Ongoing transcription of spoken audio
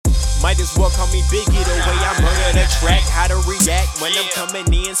Might as well call me Biggie the way I murder the track. How to react when I'm coming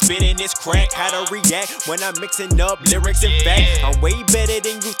in, spitting this crack. How to react when I'm mixing up lyrics and fact. I'm way better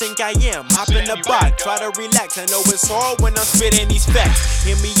than you think I am. Hop in the box, try to relax. I know it's hard when I'm spitting these facts.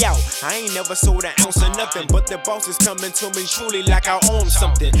 Hear me out, I ain't never sold an ounce of nothing, but the boss is coming to me truly like I own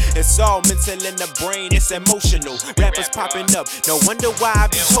something. It's all mental in the brain, it's emotional. Rappers popping up, no wonder why I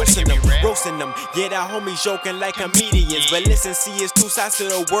be toasting them, roasting them. Yeah, that homie's joking like comedians, but listen, see it's two sides to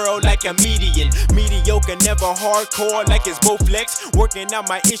the world like a median. Mediocre, never hardcore, like it's both flex. Working out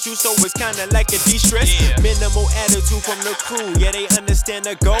my issues, so it's kinda like a de-stress. Minimal attitude from the crew, yeah, they understand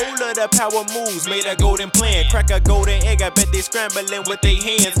the goal of the power moves. Made a golden plan, crack a golden egg, I bet they scrambling with their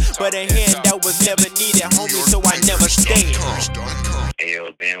hands, but a hand that was never needed, homie, so I never stand. Hey yo,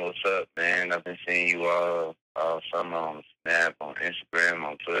 Ben, what's up, man? I've been seeing you all summer on Snap, on Instagram,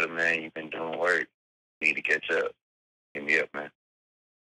 on Twitter, man. You've been doing work. Need to catch up. Hit me up, man.